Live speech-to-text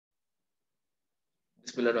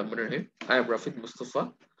Bismillahirrahmanirrahim. I am Rafid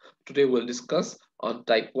Mustafa. Today we'll discuss on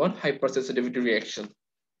type 1 hypersensitivity reaction.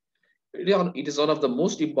 It is one of the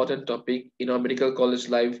most important topic in our medical college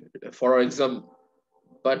life for our exam.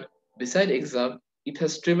 But beside exam, it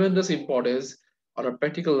has tremendous importance on our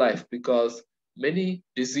practical life because many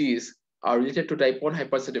diseases are related to type 1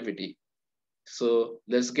 hypersensitivity. So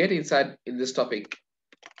let's get inside in this topic.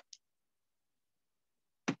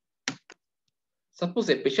 Suppose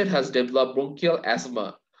a patient has developed bronchial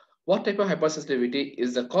asthma. What type of hypersensitivity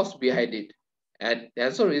is the cause behind it? And the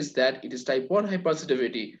answer is that it is type 1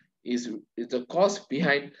 hypersensitivity is the cause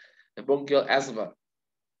behind bronchial asthma.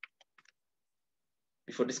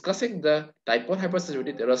 Before discussing the type 1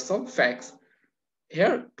 hypersensitivity, there are some facts.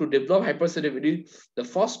 Here, to develop hypersensitivity, the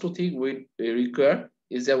first two things we require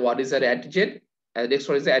is that what is an antigen and the next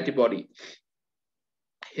one is the antibody.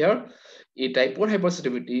 Here, in type 1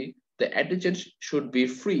 hypersensitivity, the antigen should be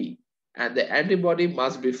free and the antibody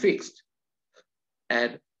must be fixed.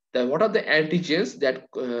 And what are the antigens that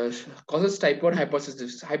causes type 1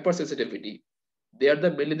 hypersensitivity? They are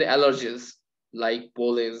mainly the allergens like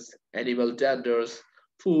pollens, animal danders,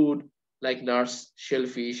 food like nuts,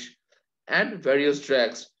 shellfish, and various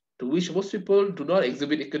drugs to which most people do not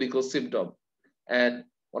exhibit clinical symptom. And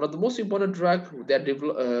one of the most important drugs that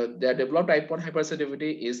develop type 1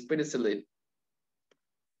 hypersensitivity is penicillin.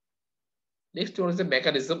 Next one is the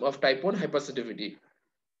mechanism of type 1 hypersensitivity.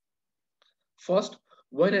 First,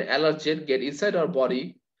 when an allergen gets inside our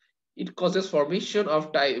body, it causes formation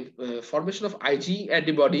of IgE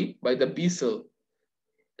antibody by the B cell.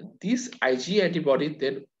 This IgE antibody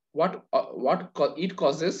then it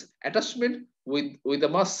causes attachment with the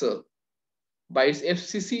mast cell by its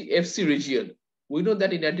FC region. We know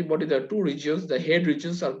that in antibody there are two regions. The head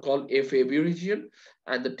regions are called FAB region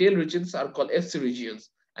and the tail regions are called FC regions.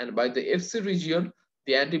 And by the FC region,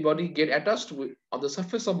 the antibody get attached on the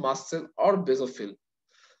surface of mast cell or basophil.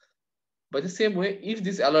 By the same way, if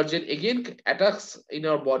this allergen again attacks in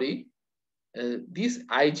our body, this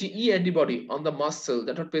IgE antibody on the mast cell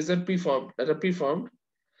that are preformed,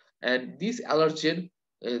 and this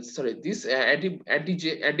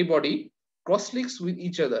antibody cross-links with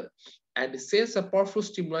each other and sends a powerful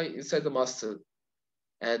stimuli inside the mast cell.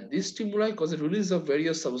 And this stimuli causes release of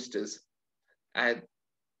various substances. And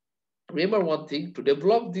remember one thing, to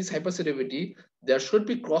develop this hypersensitivity, there should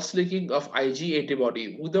be cross-linking of IgE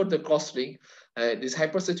antibody. Without the cross-link, this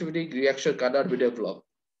hypersensitivity reaction cannot be developed.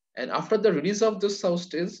 And after the release of this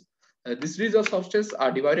substance, these release of substance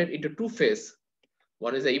are divided into two phases.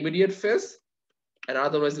 One is the immediate phase and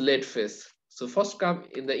another is late phase. So first come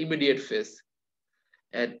in the immediate phase.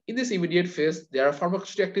 And in this immediate phase, there are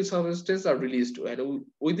pharmacologically active substances are released and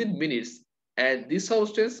within minutes. And these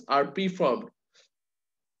substances are preformed.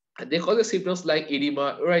 And they cause the symptoms like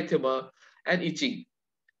edema, erythema, and itching.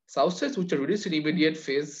 Substances which are released in immediate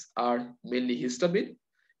phase are mainly histamine,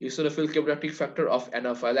 eosinophil chemotactic factor of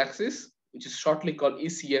anaphylaxis, which is shortly called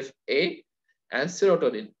ECFA, and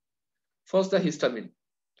serotonin. First, the histamine.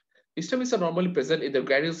 Histamines are normally present in the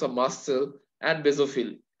granules of mast cell and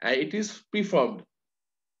basophil, and it is preformed.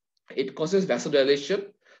 It causes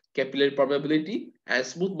vasodilation, capillary permeability, and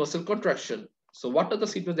smooth muscle contraction. So, what are the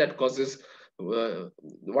symptoms that causes?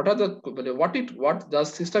 What does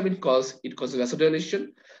histamine cause? It causes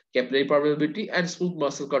vasodilation, capillary permeability, and smooth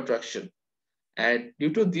muscle contraction. And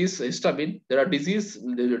due to this histamine, there are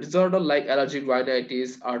disorder like allergic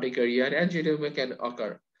rhinitis, urticaria, and angioedema can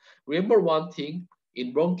occur. Remember one thing,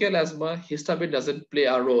 in bronchial asthma, histamine doesn't play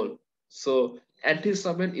a role. So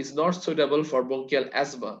antihistamine is not suitable for bronchial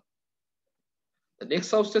asthma. The next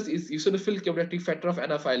substance is eosinophil chemotactic factor of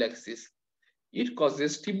anaphylaxis. It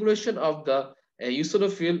causes stimulation of the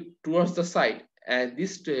eosinophil towards the site, and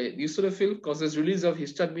this eosinophil causes release of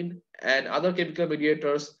histamine and other chemical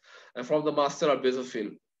mediators from the mast cell or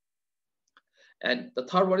basophil. And the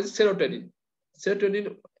third one is serotonin.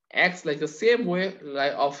 Serotonin acts like the same way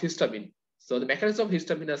of histamine. So the mechanism of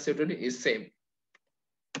histamine and serotonin is same.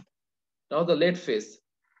 Now the late phase.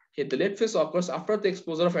 Here the late phase occurs after the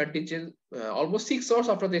exposure of antigen, almost 6 hours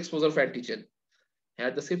after the exposure of antigen.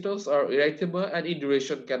 And the symptoms are erythema and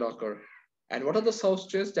induration can occur. And what are the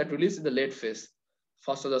substances that release in the late phase?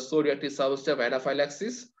 First are the slow reactive substance of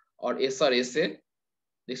anaphylaxis or SRSA.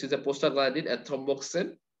 Next is the prostaglandin and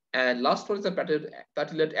thromboxane. And last one is the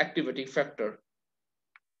platelet activating factor.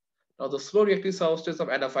 Now the slow reactive substance of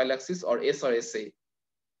anaphylaxis or SRSA.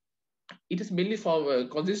 It is mainly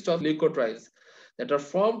consists of leukotrienes that are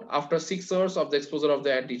formed after 6 hours of the exposure of the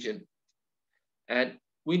antigen. And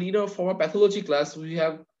from our pathology class, we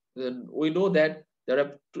know that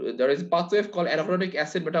there is a pathway called anachronic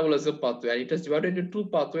acid metabolism pathway, and it is divided into two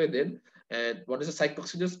pathways then, and one is a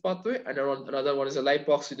cyclooxygenase pathway, and another one is a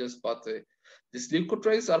lipoxygenase pathway. These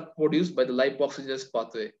leukotrienes are produced by the lipoxygenase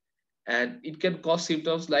pathway, and it can cause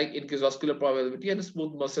symptoms like increased vascular permeability and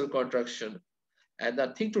smooth muscle contraction. And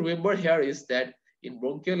the thing to remember here is that in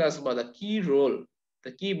bronchial asthma, the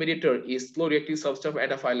key mediator is slow reacting substance of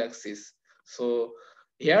anaphylaxis. So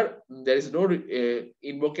here there is no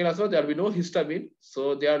in bronchial asthma there will be no histamine.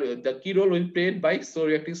 So the key role will be played by slow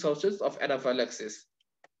reacting substance of anaphylaxis.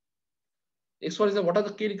 Next one is what are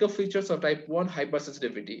the clinical features of type 1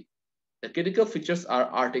 hypersensitivity? The clinical features are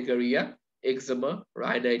urticaria, eczema,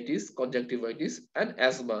 rhinitis, conjunctivitis, and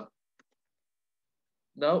asthma.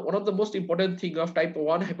 Now, one of the most important thing of type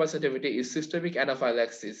 1 hypersensitivity is systemic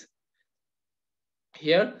anaphylaxis.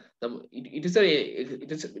 Here, it is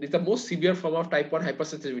the most severe form of type 1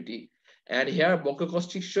 hypersensitivity. And here,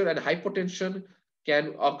 bronchoconstriction and hypotension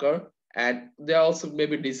can occur, and there also may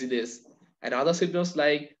be dizziness. And other symptoms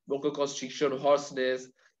like bronchoconstriction, hoarseness,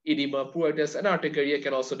 edema, pruritus, and urticaria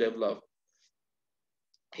can also develop.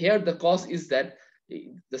 Here, the cause is that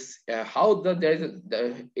how there is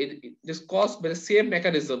it is caused by the same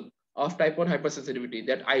mechanism of type 1 hypersensitivity,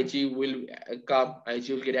 that Ig will Ig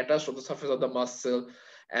will get attached to the surface of the mast cell,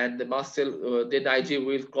 and the mast cell then Ig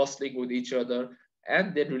will cross-link with each other,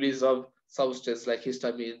 and then release of substance like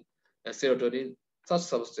histamine, serotonin, such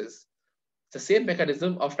substance. The same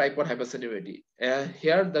mechanism of type 1 hypersensitivity.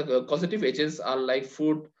 Here, the causative agents are like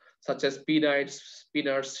food such as peanuts,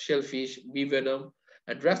 shellfish, bee venom,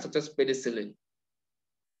 and drugs such as penicillin.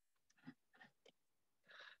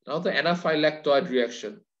 Now, the anaphylactoid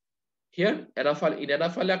reaction. Here, in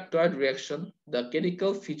anaphylactoid reaction, the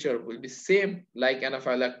chemical feature will be same like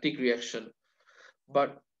anaphylactic reaction,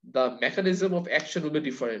 but the mechanism of action will be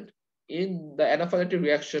different. In the anaphylactic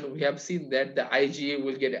reaction, we have seen that the IgA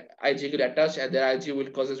will get attached, and the IgA will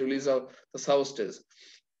cause a release of the substance.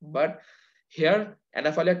 But here,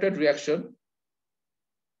 anaphylactoid reaction,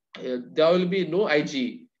 there will be no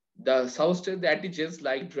Ig. The substance, the antigens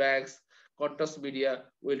like drugs, contrast media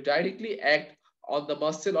will directly act on the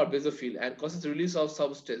muscle or basophil and causes release of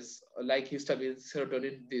substance like histamine,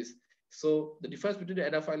 serotonin, this. So the difference between the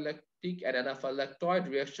anaphylactic and anaphylactoid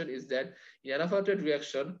reaction is that in anaphylactic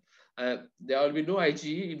reaction, there will be no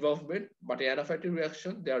IgE involvement, but in anaphylactic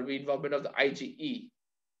reaction, there will be involvement of the IgE.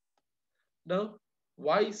 Now,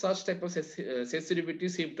 why such type of sensitivity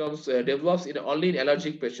symptoms develops in only in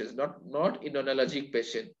allergic patients, not in non-allergic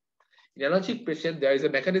patient. In allergic patient, there is a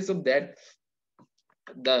mechanism that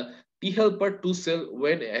the T helper 2 cell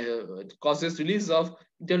when causes release of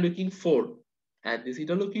interleukin 4, and this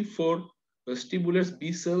interleukin 4 stimulates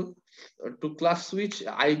B cell to class switch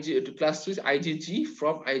IgG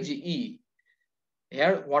from IgE.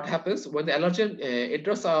 Here, what happens when the allergen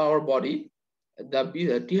enters our body?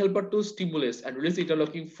 The T helper 2 stimulates and releases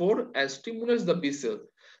interleukin 4 and stimulates the B cell.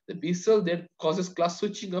 The B cell then causes class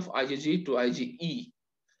switching of IgG to IgE.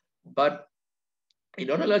 But in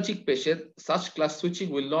non-allergic patient, such class switching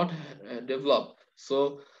will not develop.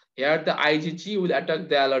 So here the IgG will attack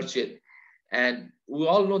the allergen. And we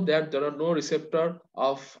all know that there are no receptor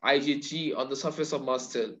of IgG on the surface of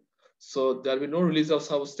mast cell. So there will be no release of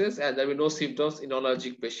substance and there will be no symptoms in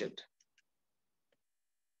non-allergic patient.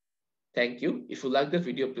 Thank you. If you like the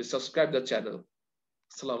video, please subscribe the channel.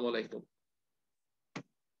 Assalamu alaikum.